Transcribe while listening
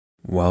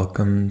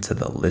Welcome to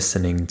the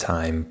Listening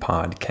Time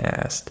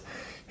Podcast.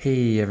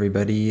 Hey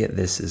everybody,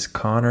 this is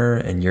Connor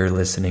and you're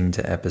listening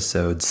to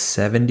episode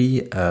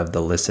 70 of the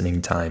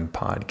Listening Time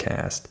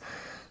Podcast.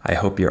 I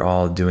hope you're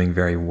all doing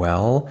very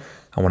well.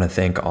 I want to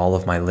thank all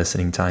of my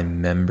Listening Time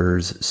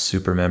members,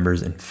 super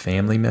members, and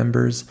family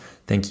members.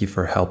 Thank you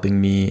for helping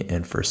me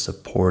and for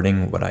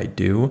supporting what I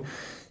do.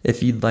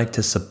 If you'd like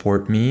to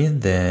support me,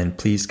 then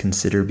please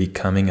consider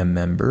becoming a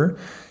member.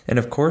 And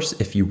of course,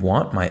 if you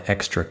want my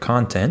extra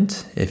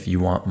content, if you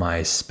want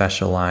my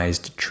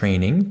specialized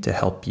training to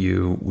help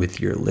you with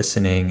your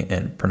listening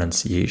and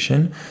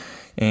pronunciation,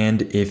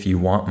 and if you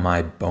want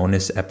my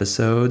bonus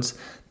episodes,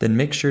 then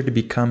make sure to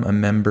become a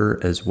member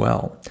as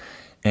well.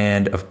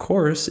 And of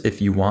course,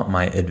 if you want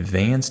my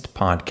advanced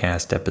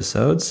podcast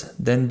episodes,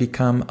 then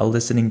become a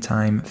Listening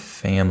Time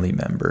family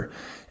member.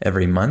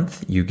 Every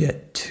month, you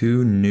get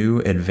 2 new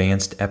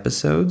advanced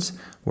episodes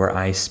where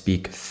I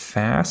speak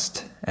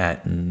fast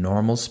at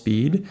normal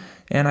speed,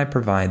 and I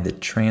provide the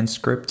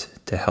transcript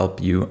to help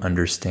you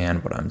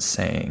understand what I'm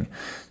saying.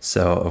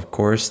 So, of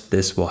course,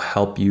 this will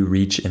help you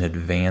reach an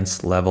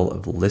advanced level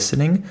of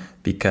listening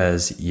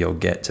because you'll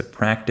get to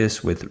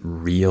practice with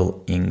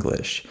real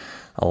English.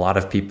 A lot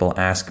of people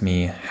ask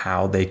me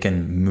how they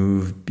can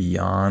move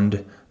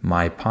beyond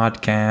my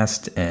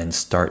podcast and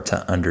start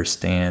to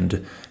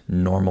understand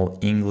normal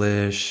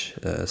English,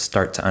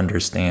 start to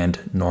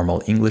understand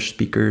normal English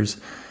speakers.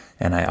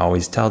 And I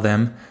always tell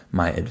them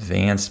my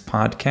advanced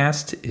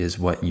podcast is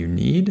what you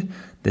need.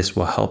 This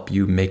will help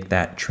you make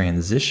that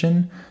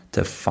transition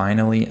to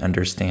finally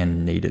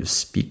understand native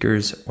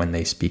speakers when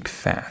they speak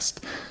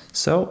fast.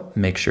 So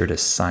make sure to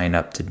sign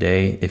up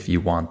today if you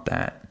want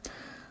that.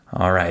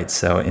 All right,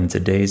 so in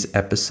today's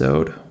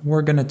episode,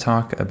 we're going to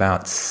talk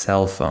about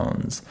cell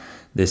phones.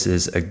 This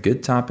is a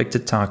good topic to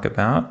talk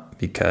about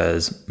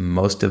because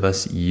most of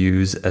us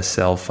use a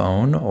cell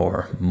phone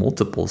or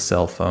multiple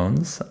cell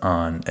phones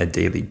on a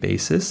daily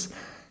basis.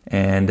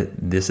 And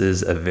this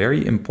is a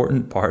very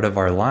important part of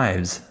our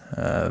lives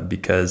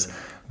because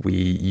we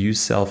use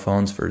cell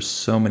phones for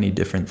so many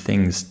different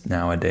things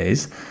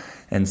nowadays.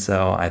 And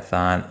so I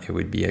thought it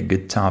would be a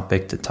good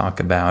topic to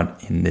talk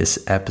about in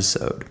this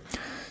episode.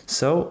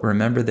 So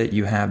remember that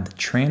you have the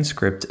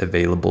transcript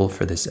available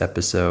for this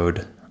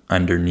episode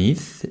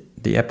underneath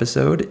the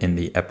episode in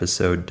the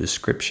episode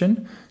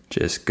description.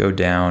 Just go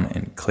down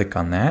and click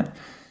on that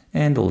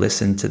and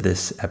listen to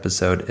this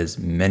episode as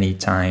many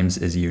times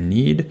as you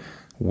need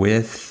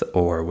with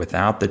or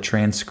without the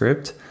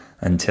transcript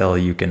until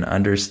you can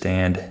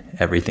understand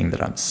everything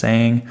that I'm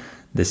saying.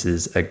 This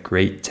is a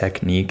great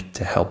technique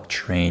to help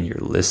train your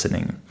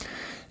listening.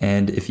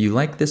 And if you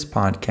like this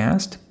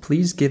podcast,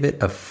 please give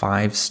it a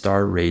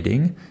 5-star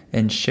rating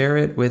and share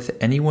it with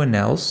anyone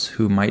else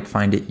who might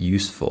find it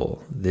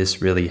useful.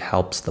 This really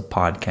helps the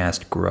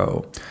podcast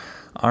grow.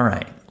 All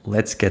right,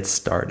 let's get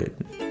started.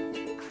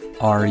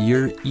 Are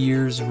your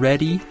ears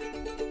ready?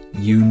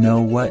 You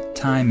know what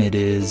time it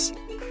is.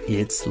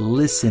 It's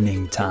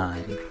listening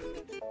time.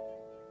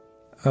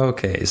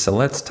 Okay, so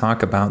let's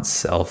talk about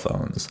cell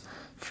phones.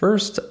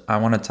 First, I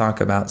want to talk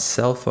about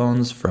cell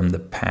phones from the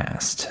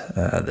past,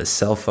 the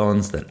cell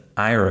phones that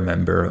I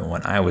remember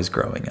when I was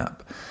growing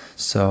up.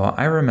 So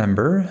I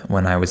remember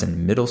when I was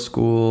in middle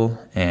school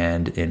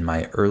and in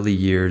my early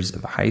years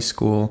of high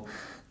school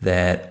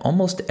that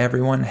almost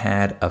everyone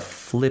had a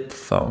flip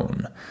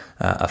phone.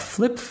 A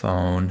flip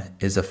phone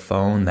is a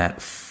phone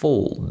that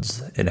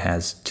folds. It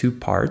has 2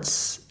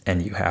 parts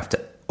and you have to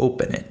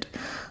open it.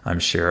 I'm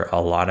sure a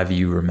lot of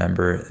you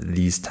remember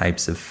these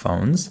types of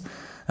phones.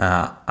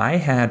 I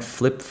had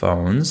flip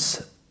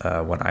phones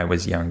when I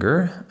was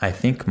younger. I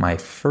think my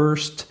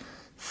first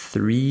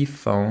 3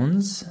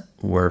 phones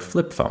were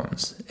flip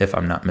phones, if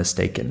I'm not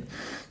mistaken.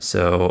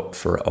 So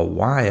for a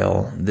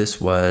while,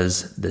 this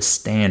was the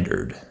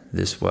standard.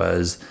 This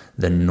was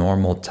the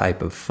normal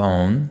type of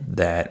phone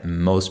that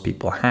most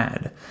people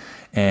had.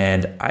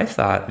 And I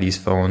thought these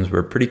phones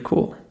were pretty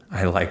cool.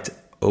 I liked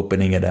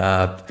opening it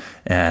up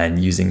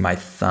and using my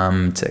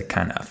thumb to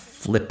kind of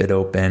flip it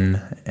open,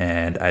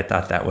 and I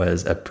thought that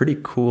was a pretty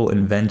cool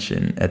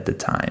invention at the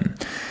time.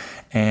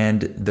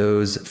 And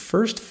those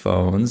first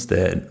phones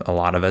that a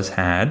lot of us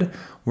had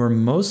were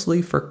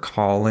mostly for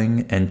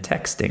calling and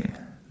texting.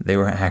 They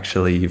were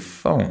actually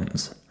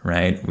phones,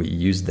 right? We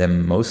used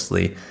them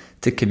mostly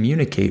to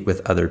communicate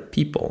with other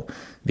people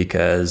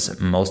because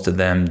most of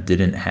them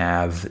didn't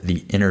have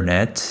the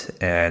internet,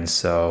 and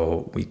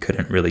so we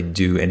couldn't really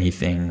do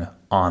anything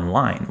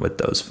online with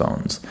those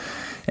phones.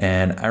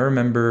 And I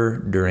remember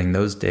during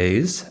those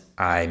days,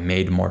 I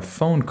made more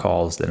phone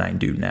calls than I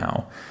do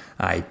now.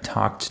 I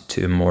talked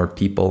to more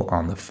people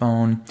on the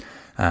phone.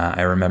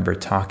 I remember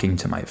talking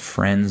to my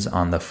friends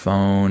on the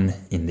phone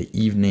in the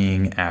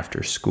evening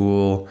after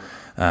school.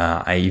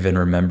 I even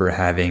remember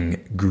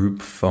having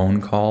group phone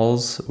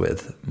calls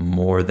with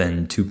more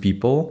than 2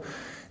 people.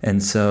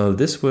 And so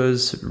this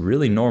was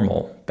really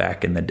normal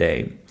back in the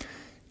day.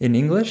 In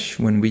English,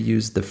 when we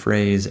use the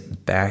phrase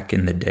back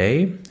in the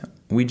day,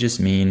 we just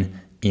mean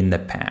in the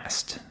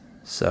past.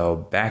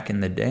 So back in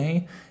the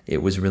day,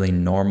 it was really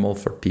normal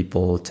for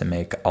people to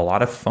make a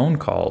lot of phone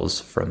calls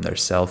from their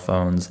cell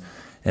phones.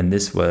 And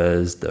this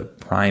was the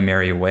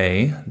primary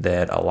way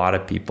that a lot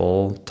of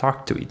people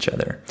talked to each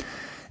other.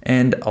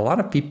 And a lot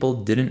of people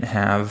didn't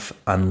have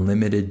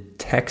unlimited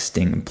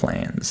texting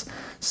plans.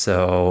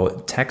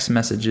 So text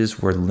messages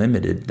were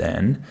limited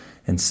then.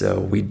 And so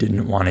we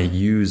didn't want to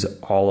use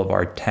all of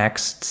our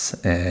texts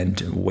and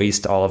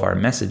waste all of our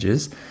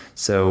messages.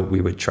 So we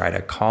would try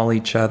to call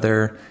each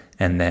other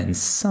and then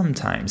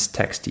sometimes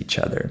text each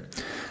other.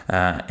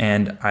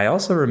 And I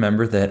also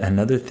remember that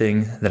another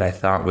thing that I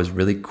thought was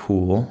really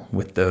cool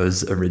with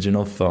those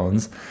original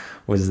phones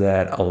was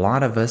that a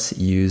lot of us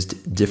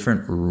used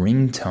different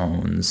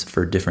ringtones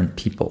for different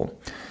people.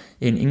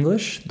 In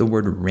English, the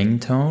word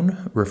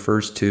ringtone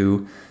refers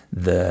to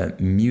the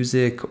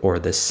music or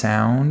the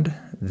sound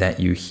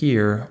that you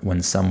hear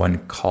when someone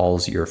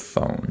calls your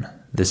phone.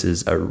 This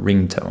is a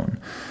ringtone.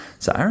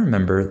 So I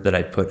remember that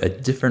I put a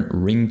different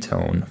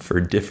ringtone for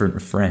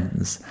different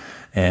friends.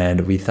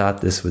 And we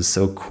thought this was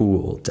so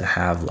cool to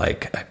have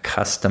like a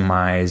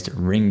customized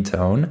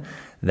ringtone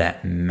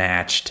that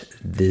matched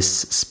this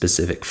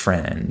specific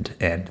friend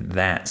and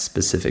that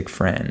specific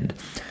friend.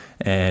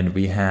 And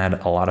we had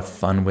a lot of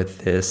fun with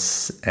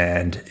this,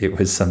 and it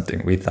was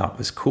something we thought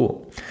was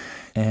cool.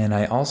 And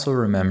I also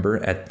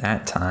remember at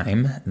that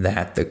time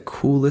that the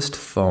coolest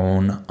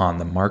phone on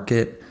the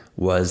market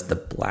was the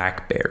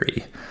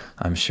BlackBerry.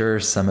 I'm sure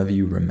some of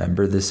you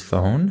remember this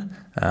phone.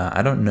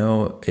 I don't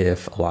know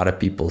if a lot of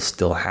people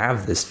still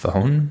have this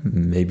phone.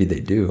 Maybe they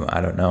do.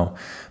 I don't know.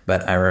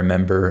 But I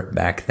remember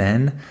back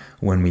then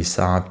when we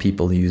saw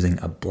people using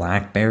a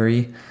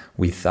BlackBerry,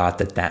 we thought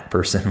that that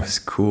person was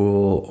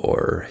cool,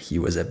 or he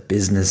was a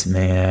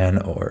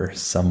businessman or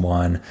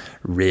someone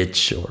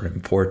rich or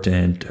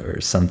important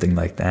or something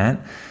like that.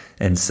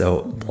 And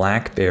so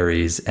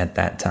BlackBerries at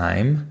that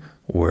time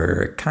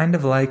were kind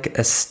of like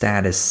a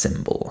status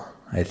symbol.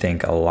 I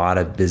think a lot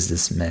of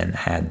businessmen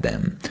had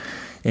them.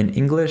 In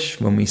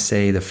English, when we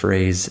say the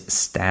phrase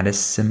status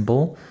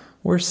symbol,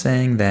 we're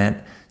saying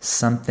that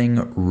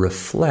something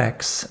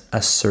reflects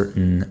a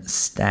certain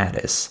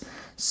status.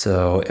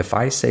 So if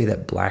I say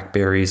that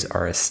BlackBerries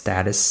are a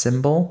status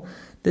symbol,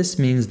 this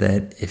means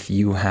that if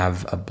you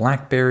have a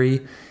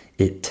BlackBerry,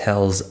 it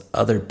tells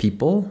other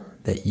people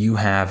that you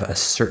have a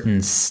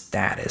certain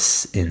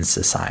status in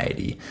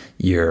society.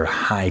 You're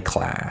high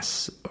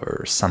class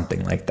or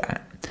something like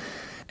that.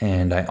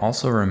 And I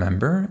also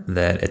remember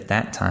that at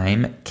that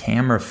time,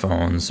 camera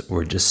phones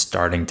were just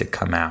starting to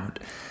come out.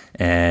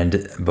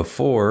 And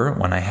before,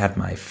 when I had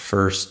my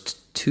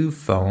first 2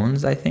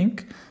 phones, I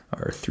think,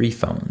 or 3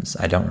 phones,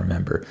 I don't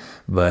remember.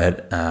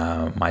 But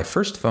my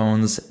first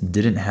phones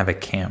didn't have a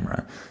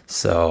camera.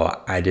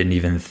 So I didn't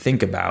even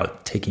think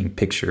about taking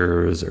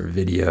pictures or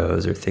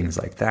videos or things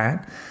like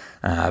that.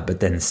 But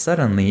then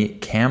suddenly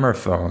camera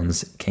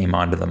phones came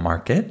onto the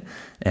market,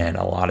 and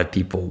a lot of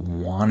people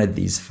wanted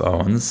these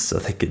phones so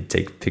they could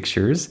take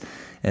pictures.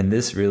 And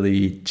this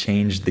really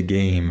changed the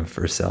game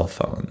for cell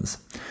phones.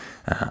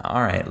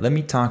 All right, let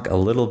me talk a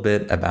little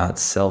bit about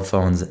cell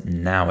phones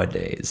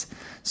nowadays.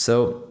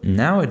 So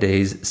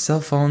nowadays,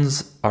 cell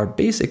phones are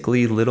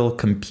basically little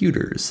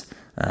computers.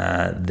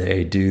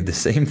 They do the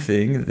same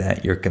thing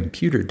that your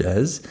computer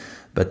does,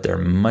 but they're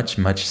much,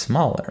 much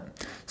smaller.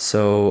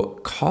 So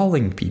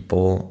calling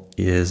people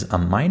is a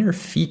minor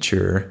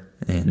feature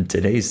in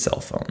today's cell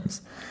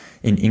phones.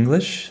 In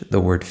English, the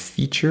word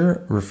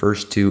feature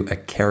refers to a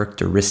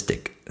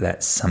characteristic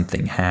that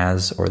something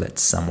has or that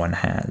someone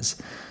has.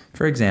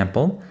 For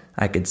example,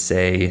 I could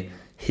say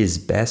his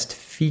best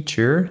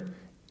feature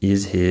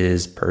is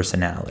his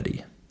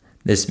personality.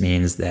 This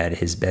means that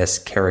his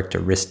best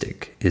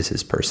characteristic is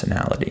his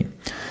personality.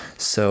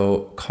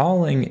 So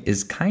calling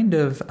is kind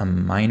of a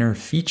minor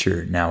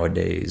feature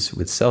nowadays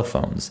with cell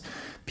phones.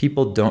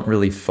 People don't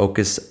really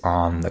focus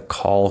on the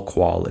call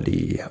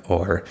quality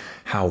or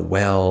how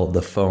well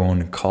the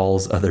phone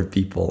calls other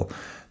people.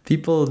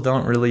 People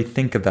don't really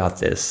think about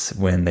this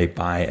when they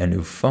buy a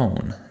new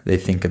phone. They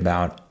think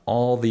about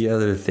all the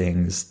other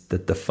things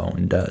that the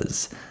phone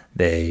does.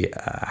 They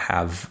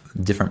have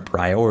different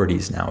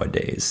priorities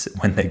nowadays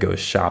when they go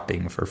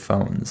shopping for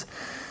phones.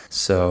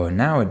 So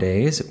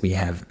nowadays we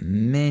have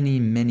many,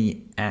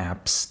 many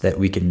apps that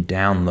we can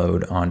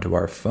download onto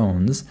our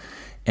phones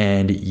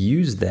and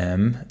use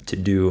them to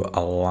do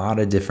a lot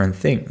of different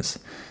things.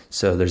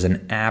 So there's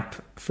an app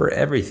for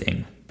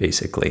everything,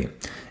 basically.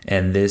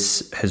 And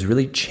this has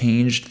really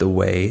changed the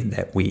way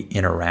that we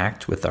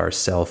interact with our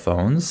cell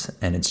phones,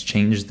 and it's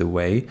changed the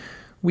way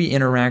we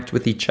interact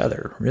with each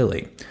other,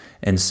 really.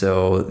 And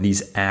so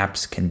these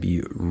apps can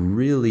be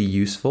really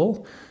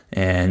useful,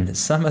 and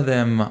some of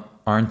them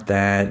aren't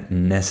that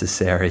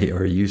necessary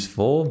or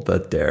useful,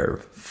 but they're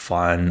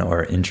fun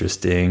or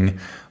interesting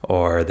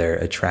or they're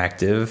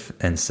attractive,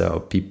 and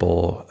so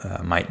people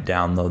might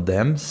download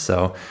them.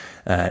 So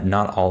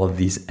not all of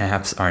these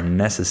apps are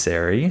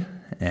necessary,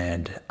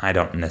 and I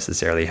don't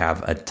necessarily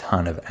have a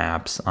ton of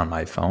apps on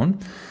my phone,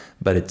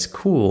 But it's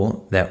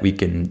cool that we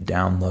can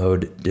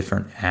download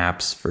different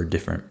apps for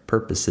different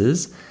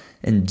purposes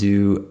and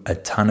do a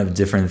ton of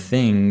different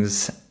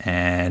things.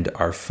 And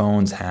our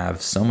phones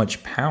have so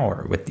much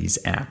power with these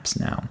apps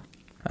now.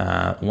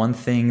 One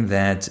thing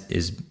that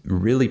is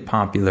really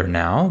popular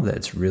now,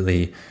 that's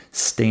really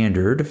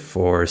standard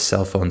for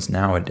cell phones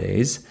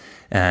nowadays,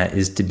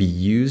 is to be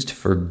used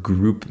for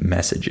group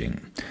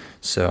messaging.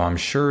 So I'm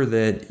sure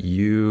that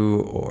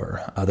you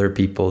or other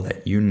people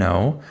that you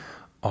know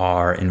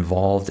are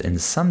involved in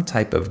some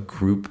type of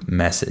group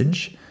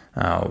message,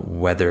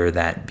 whether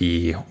that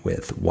be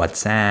with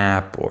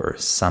WhatsApp or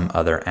some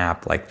other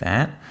app like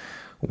that,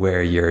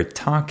 where you're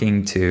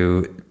talking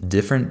to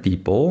different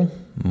people,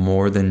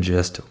 more than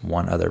just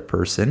one other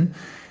person,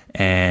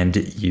 and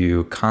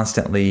you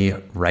constantly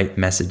write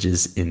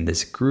messages in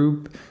this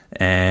group,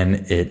 and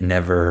it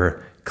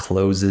never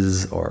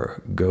closes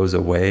or goes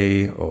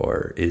away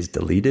or is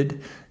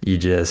deleted. You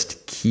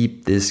just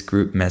keep this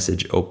group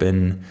message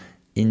open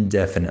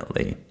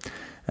indefinitely.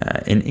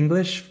 In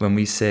English, when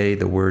we say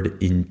the word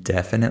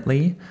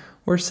indefinitely,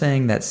 we're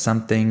saying that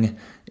something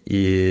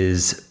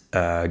is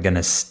going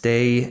to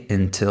stay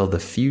until the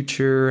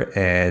future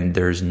and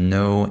there's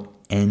no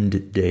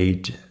end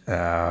date.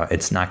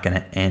 It's not going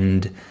to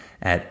end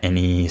at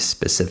any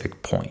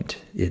specific point.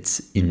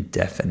 It's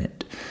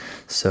indefinite.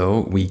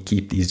 So we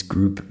keep these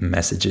group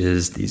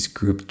messages, these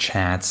group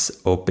chats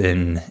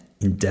open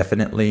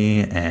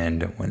indefinitely,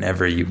 and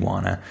whenever you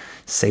want to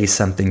say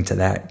something to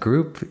that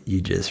group, you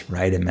just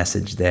write a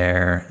message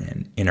there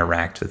and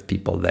interact with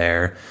people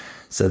there.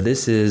 So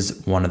this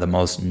is one of the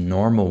most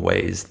normal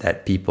ways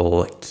that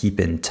people keep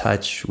in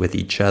touch with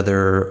each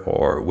other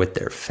or with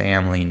their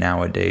family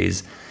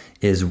nowadays,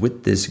 is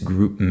with this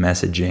group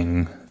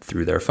messaging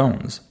through their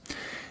phones.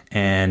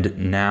 And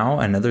now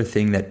another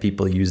thing that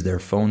people use their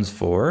phones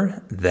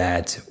for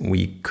that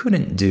we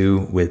couldn't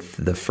do with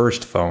the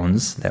first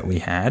phones that we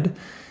had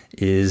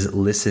is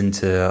listen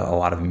to a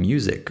lot of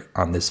music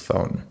on this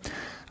phone.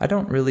 I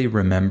don't really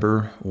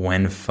remember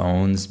when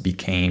phones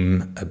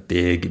became a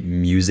big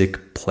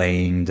music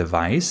playing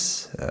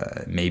device.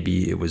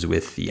 Maybe it was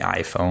with the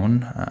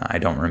iPhone. I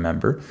don't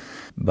remember.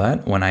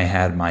 But when I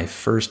had my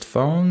first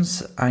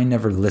phones, I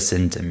never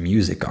listened to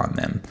music on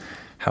them.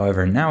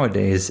 However,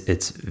 nowadays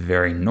it's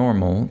very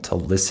normal to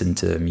listen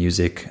to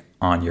music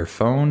on your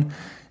phone.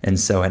 And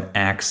so it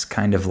acts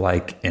kind of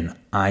like an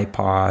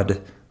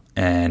iPod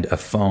and a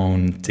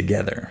phone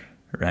together,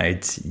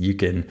 right? You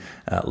can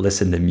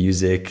listen to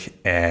music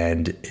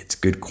and it's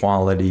good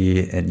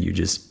quality and you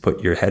just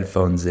put your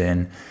headphones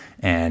in,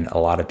 and a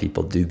lot of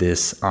people do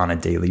this on a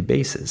daily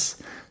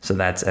basis. So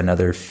that's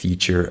another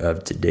feature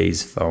of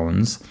today's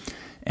phones.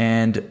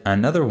 And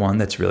another one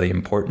that's really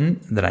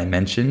important that I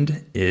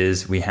mentioned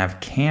is we have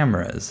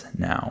cameras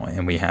now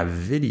and we have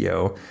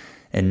video.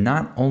 And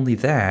not only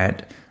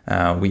that,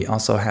 we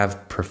also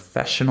have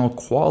professional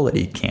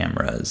quality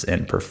cameras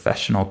and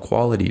professional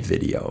quality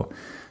video.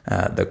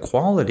 The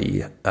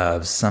quality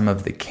of some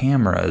of the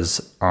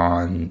cameras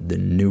on the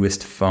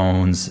newest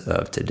phones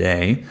of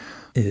today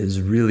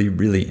is really,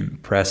 really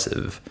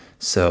impressive.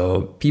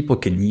 So people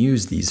can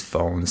use these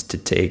phones to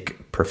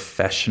take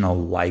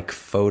professional-like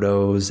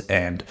photos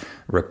and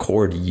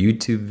record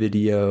YouTube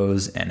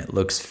videos, and it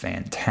looks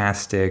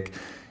fantastic.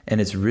 And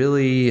it's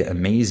really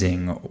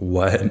amazing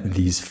what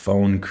these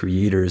phone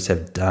creators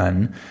have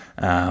done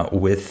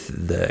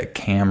with the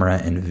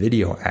camera and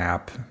video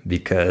app,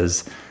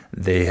 because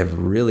they have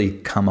really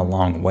come a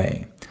long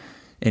way.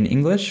 In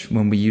English,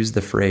 when we use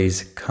the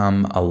phrase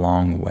come a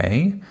long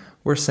way,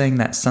 we're saying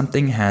that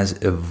something has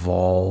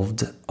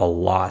evolved a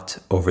lot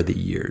over the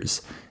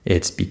years.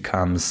 It's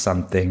become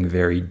something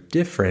very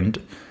different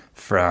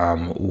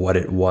from what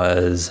it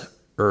was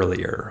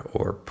earlier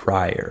or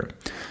prior.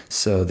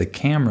 So the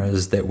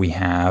cameras that we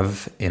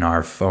have in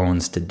our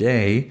phones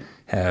today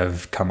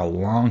have come a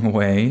long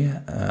way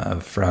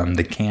from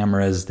the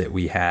cameras that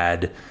we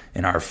had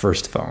in our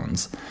first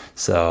phones.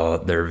 So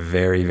they're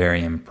very,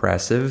 very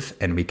impressive,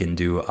 and we can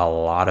do a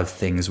lot of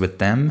things with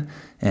them.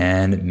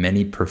 And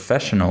many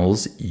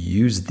professionals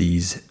use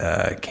these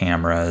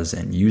cameras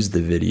and use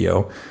the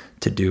video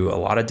to do a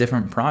lot of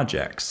different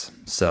projects.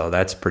 So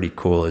that's pretty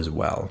cool as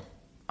well.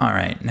 All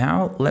right,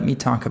 now let me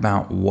talk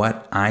about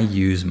what I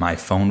use my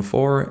phone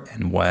for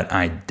and what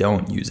I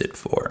don't use it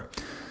for.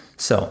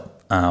 So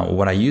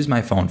what I use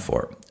my phone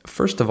for.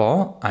 First of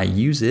all, I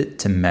use it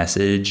to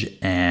message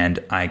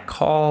and I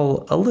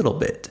call a little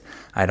bit.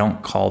 I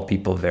don't call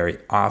people very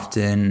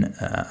often.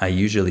 I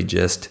usually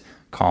just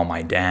call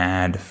my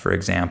dad, for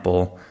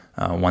example,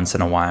 once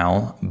in a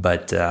while,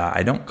 but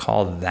I don't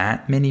call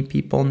that many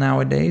people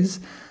nowadays.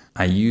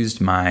 I used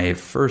my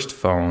first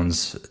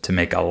phones to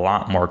make a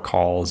lot more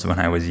calls when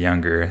I was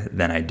younger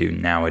than I do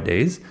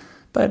nowadays,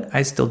 but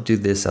I still do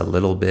this a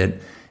little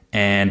bit.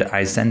 And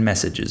I send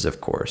messages,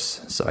 of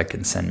course. So I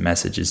can send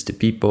messages to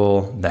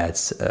people.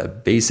 That's a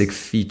basic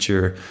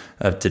feature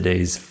of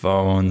today's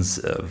phones,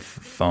 of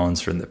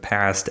phones from the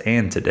past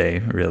and today,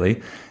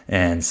 really.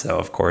 And so,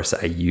 of course,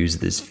 I use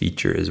this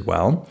feature as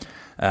well.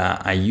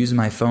 I use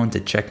my phone to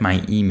check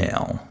my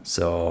email.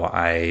 So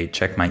I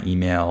check my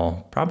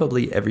email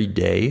probably every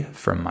day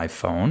from my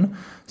phone.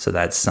 So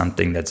that's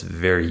something that's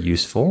very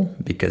useful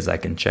because I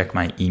can check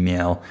my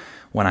email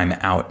when I'm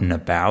out and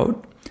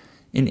about.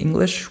 In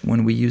English,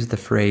 when we use the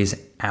phrase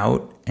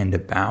out and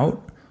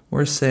about,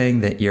 we're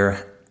saying that you're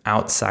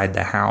outside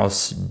the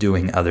house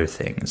doing other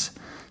things.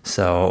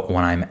 So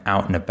when I'm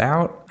out and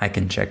about, I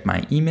can check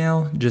my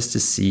email just to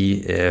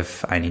see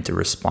if I need to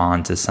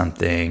respond to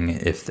something,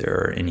 if there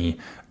are any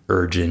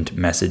urgent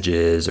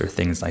messages or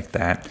things like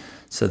that.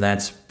 So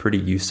that's pretty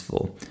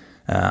useful.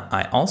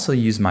 I also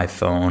use my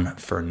phone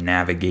for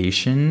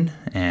navigation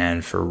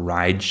and for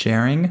ride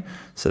sharing.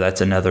 So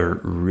that's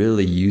another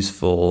really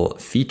useful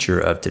feature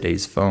of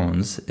today's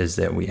phones is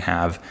that we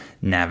have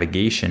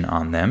navigation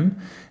on them.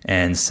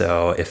 And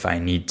so if I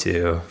need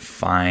to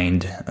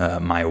find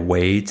my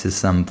way to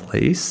some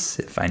place,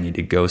 if I need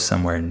to go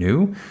somewhere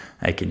new,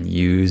 I can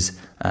use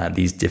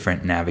these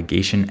different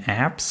navigation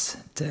apps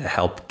to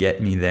help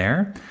get me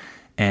there.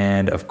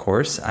 And of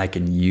course, I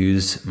can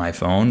use my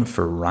phone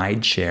for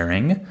ride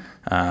sharing.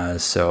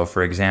 So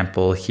for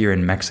example, here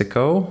in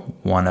Mexico,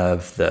 one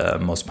of the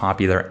most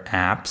popular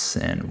apps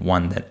and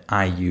one that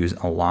I use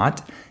a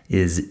lot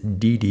is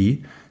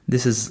Didi.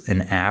 This is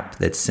an app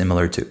that's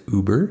similar to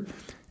Uber.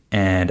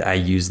 And I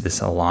use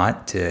this a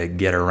lot to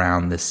get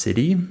around the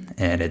city,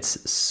 and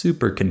it's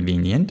super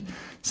convenient.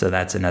 So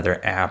that's another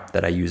app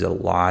that I use a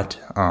lot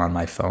on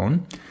my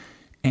phone.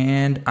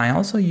 And I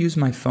also use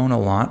my phone a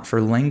lot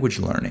for language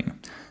learning.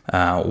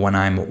 When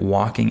I'm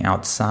walking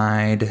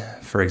outside,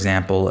 for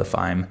example, if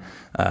I'm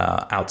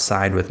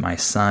outside with my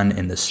son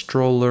in the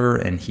stroller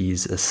and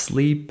he's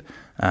asleep,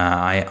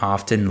 I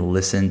often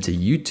listen to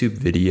YouTube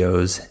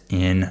videos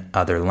in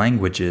other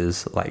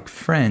languages like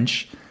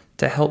French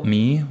to help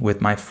me with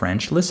my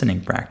French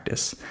listening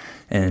practice.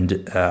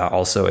 And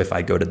also, if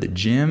I go to the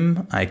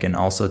gym, I can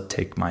also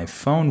take my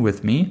phone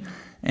with me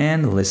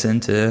and listen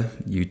to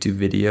YouTube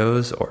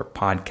videos or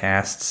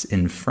podcasts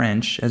in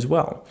French as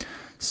well.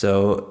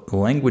 So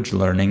language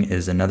learning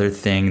is another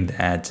thing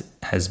that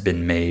has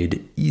been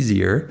made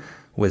easier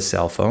with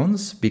cell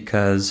phones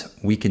because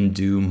we can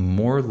do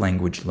more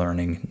language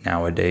learning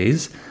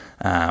nowadays.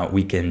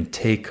 We can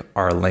take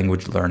our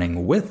language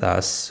learning with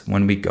us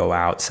when we go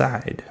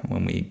outside,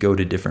 when we go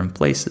to different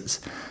places.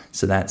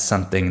 So that's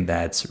something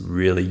that's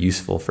really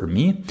useful for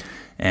me.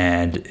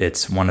 And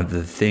it's one of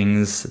the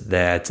things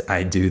that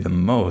I do the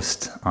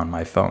most on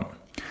my phone.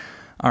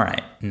 All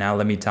right, now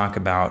let me talk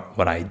about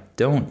what I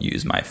don't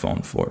use my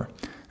phone for.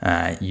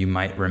 You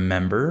might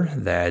remember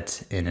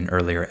that in an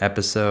earlier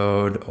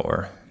episode,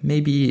 or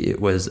maybe it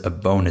was a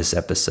bonus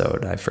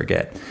episode, I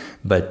forget.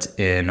 But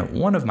in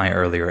one of my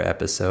earlier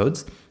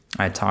episodes,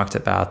 I talked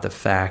about the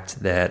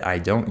fact that I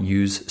don't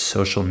use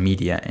social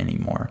media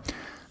anymore.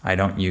 I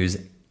don't use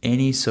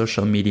any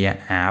social media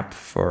app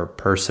for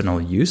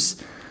personal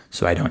use.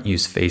 So I don't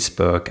use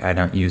Facebook, I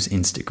don't use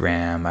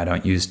Instagram, I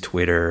don't use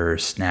Twitter,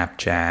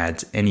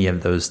 Snapchat, any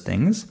of those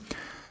things.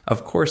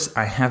 Of course,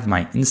 I have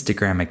my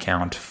Instagram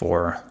account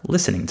for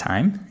listening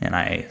time, and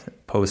I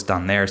post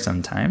on there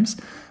sometimes,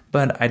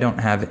 but I don't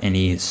have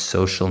any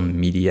social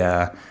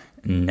media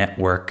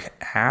network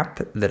app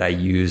that I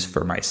use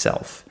for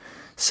myself.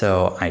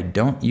 So I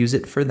don't use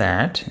it for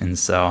that, and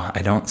so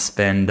I don't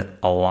spend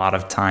a lot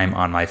of time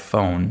on my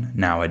phone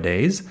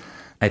nowadays.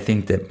 I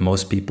think that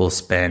most people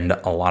spend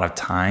a lot of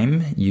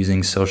time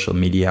using social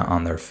media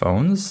on their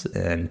phones,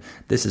 and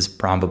this is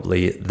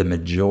probably the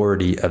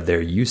majority of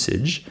their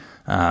usage,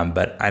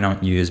 but I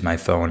don't use my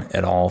phone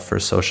at all for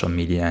social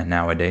media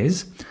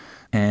nowadays.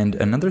 And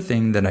another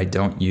thing that I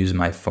don't use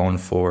my phone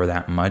for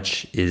that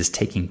much is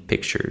taking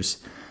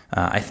pictures.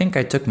 I think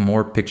I took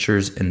more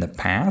pictures in the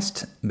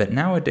past, but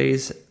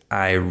nowadays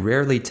I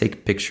rarely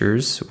take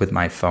pictures with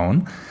my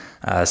phone.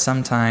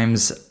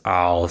 Sometimes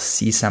I'll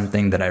see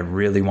something that I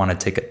really want to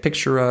take a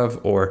picture of,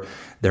 or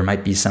there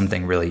might be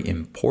something really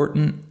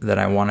important that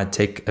I want to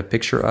take a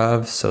picture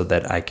of so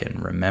that I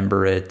can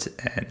remember it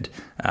and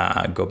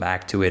go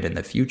back to it in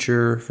the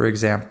future, for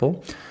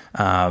example.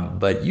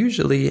 But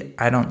usually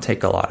I don't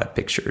take a lot of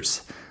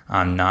pictures.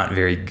 I'm not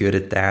very good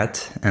at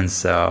that. And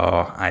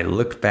so I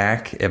look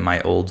back at my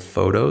old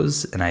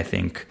photos and I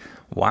think,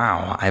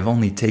 wow, I've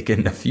only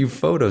taken a few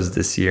photos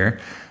this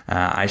year.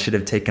 I should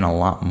have taken a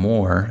lot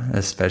more,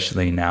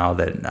 especially now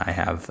that I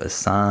have a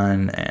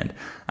son and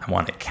I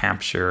want to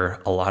capture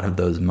a lot of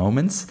those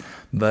moments.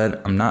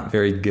 But I'm not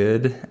very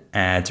good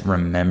at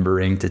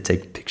remembering to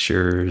take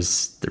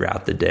pictures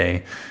throughout the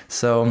day.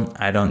 So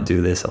I don't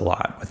do this a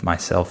lot with my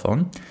cell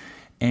phone.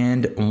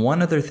 And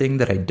one other thing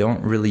that I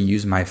don't really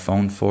use my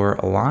phone for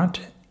a lot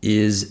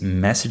is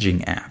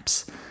messaging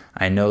apps.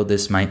 I know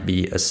this might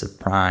be a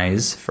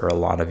surprise for a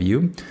lot of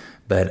you,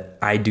 but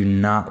I do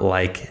not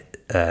like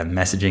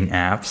messaging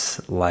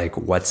apps like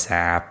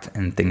WhatsApp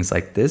and things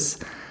like this.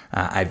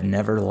 I've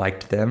never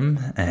liked them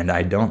and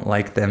I don't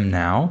like them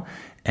now.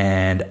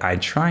 And I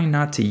try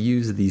not to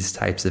use these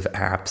types of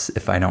apps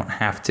if I don't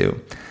have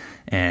to.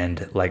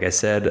 And like I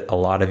said, a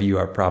lot of you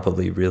are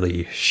probably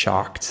really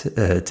shocked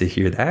to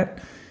hear that.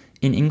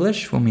 In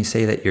English, when we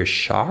say that you're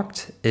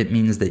shocked, it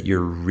means that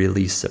you're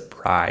really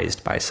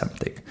surprised by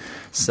something.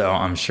 So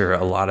I'm sure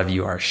a lot of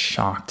you are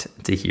shocked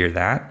to hear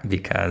that,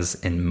 because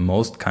in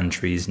most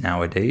countries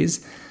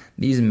nowadays,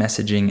 these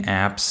messaging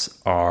apps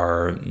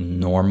are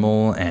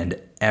normal and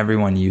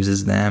everyone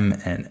uses them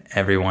and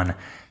everyone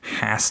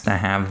has to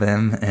have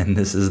them. And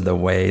this is the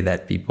way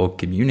that people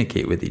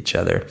communicate with each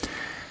other.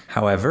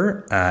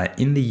 However,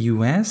 in the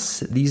US,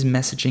 these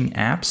messaging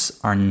apps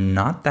are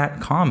not that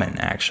common,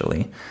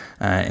 actually.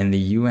 In the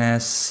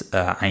US,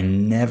 I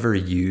never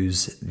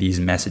use these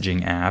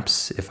messaging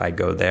apps if I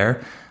go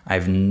there.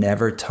 I've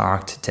never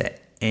talked to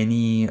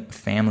any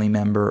family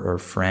member or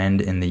friend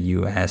in the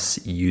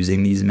US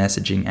using these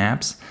messaging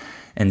apps.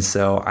 And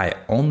so I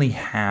only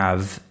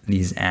have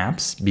these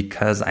apps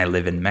because I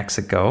live in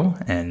Mexico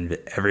and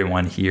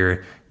everyone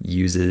here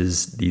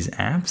uses these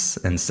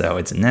apps, and so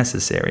it's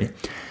necessary.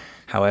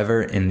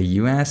 However, in the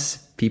US,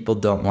 people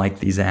don't like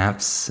these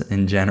apps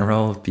in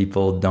general.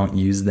 People don't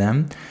use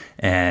them.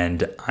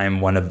 And I'm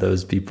one of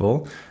those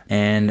people.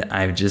 And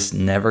I've just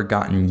never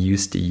gotten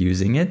used to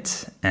using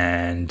it.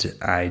 And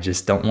I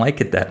just don't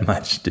like it that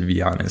much, to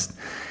be honest.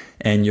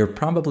 And you're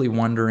probably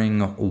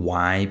wondering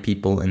why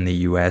people in the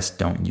US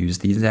don't use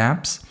these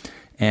apps.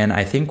 And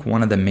I think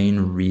one of the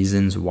main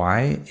reasons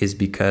why is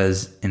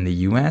because in the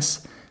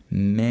US,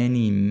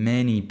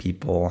 many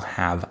people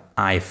have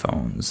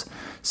iPhones.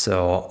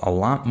 So a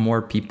lot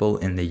more people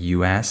in the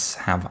US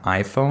have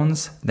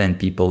iPhones than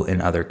people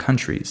in other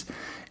countries.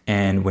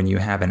 And when you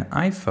have an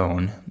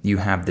iPhone, you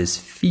have this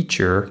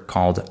feature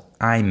called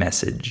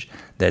iMessage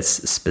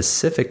that's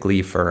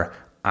specifically for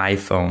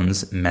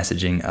iPhones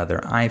messaging other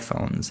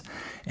iPhones.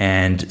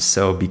 And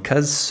so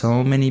because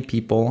so many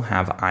people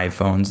have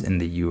iPhones in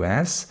the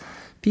US,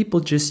 people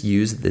just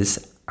use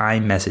this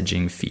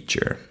iMessaging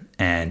feature.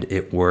 And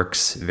it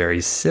works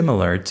very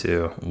similar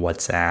to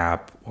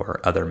WhatsApp or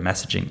other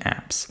messaging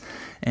apps.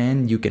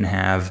 And you can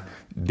have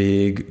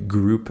big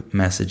group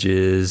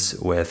messages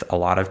with a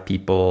lot of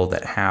people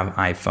that have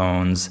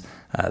iPhones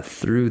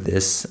through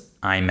this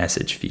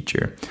iMessage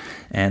feature.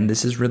 And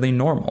this is really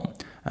normal.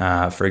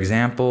 For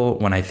example,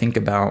 when I think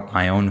about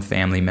my own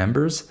family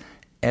members,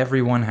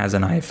 everyone has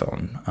an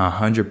iPhone,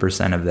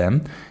 100% of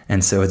them.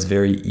 And so it's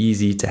very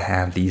easy to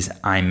have these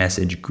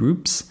iMessage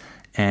groups.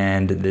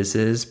 And this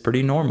is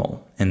pretty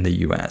normal in the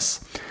US.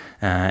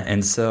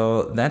 And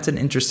so that's an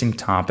interesting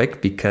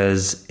topic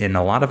because in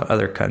a lot of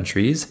other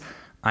countries,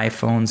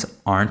 iPhones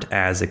aren't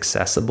as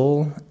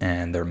accessible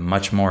and they're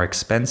much more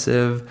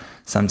expensive,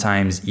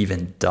 sometimes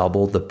even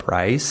double the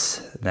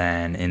price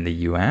than in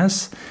the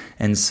US.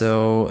 And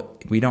so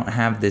we don't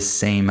have this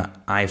same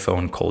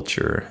iPhone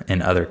culture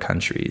in other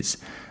countries.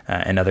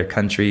 In other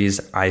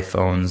countries,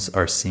 iPhones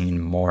are seen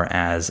more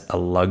as a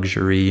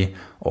luxury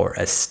or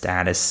a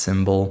status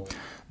symbol.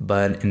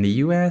 But in the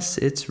US,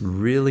 it's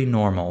really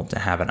normal to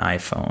have an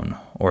iPhone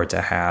or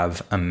to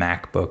have a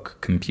MacBook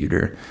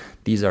computer.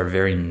 These are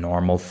very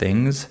normal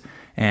things.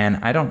 And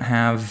I don't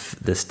have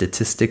the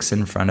statistics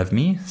in front of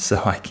me,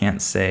 so I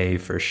can't say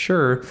for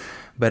sure.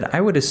 But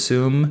I would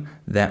assume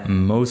that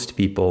most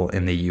people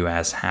in the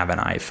US have an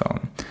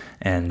iPhone.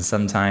 And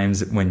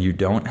sometimes when you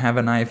don't have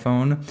an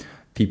iPhone,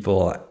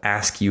 people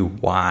ask you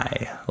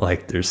why.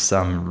 Like there's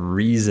some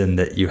reason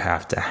that you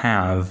have to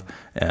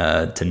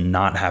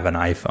not have an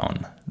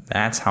iPhone.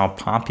 That's how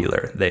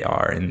popular they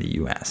are in the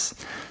US.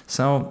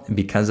 So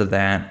because of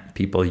that,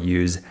 people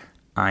use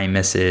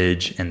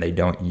iMessage and they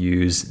don't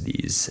use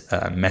these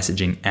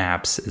messaging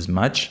apps as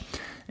much.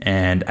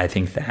 And I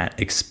think that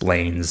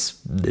explains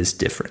this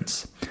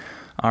difference.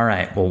 All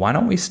right, well, why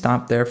don't we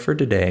stop there for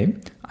today?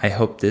 I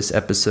hope this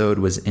episode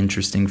was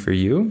interesting for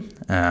you.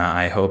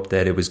 I hope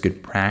that it was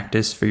good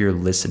practice for your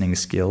listening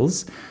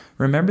skills.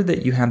 Remember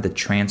that you have the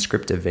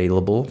transcript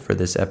available for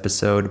this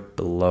episode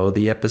below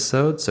the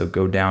episode, so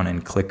go down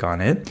and click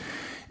on it.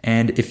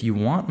 And if you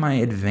want my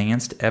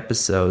advanced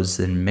episodes,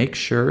 then make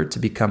sure to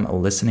become a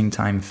Listening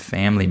Time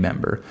family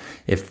member.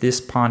 If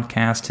this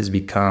podcast has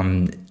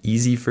become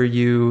easy for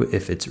you,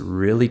 if it's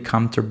really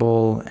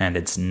comfortable and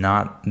it's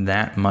not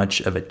that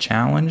much of a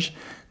challenge,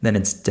 then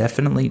it's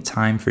definitely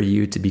time for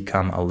you to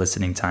become a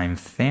Listening Time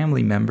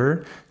family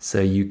member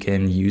so you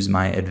can use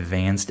my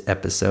advanced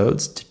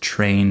episodes to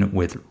train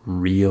with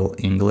real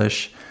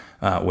English,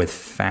 with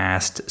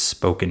fast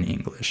spoken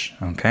English.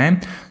 Okay,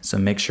 so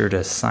make sure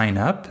to sign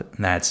up.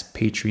 That's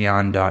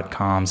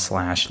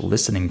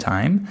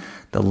patreon.com/listeningtime.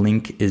 The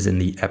link is in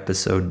the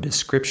episode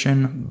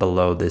description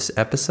below this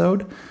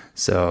episode.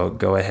 So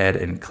go ahead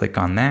and click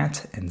on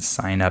that and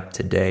sign up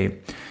today.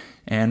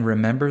 And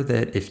remember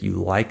that if you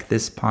like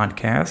this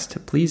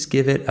podcast, please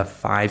give it a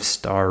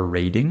 5-star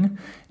rating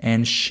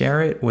and share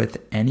it with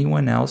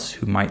anyone else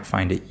who might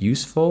find it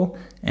useful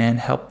and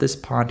help this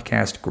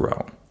podcast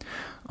grow.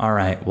 All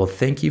right, well,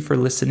 thank you for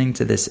listening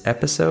to this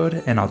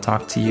episode, and I'll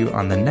talk to you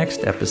on the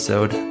next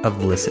episode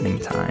of Listening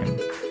Time.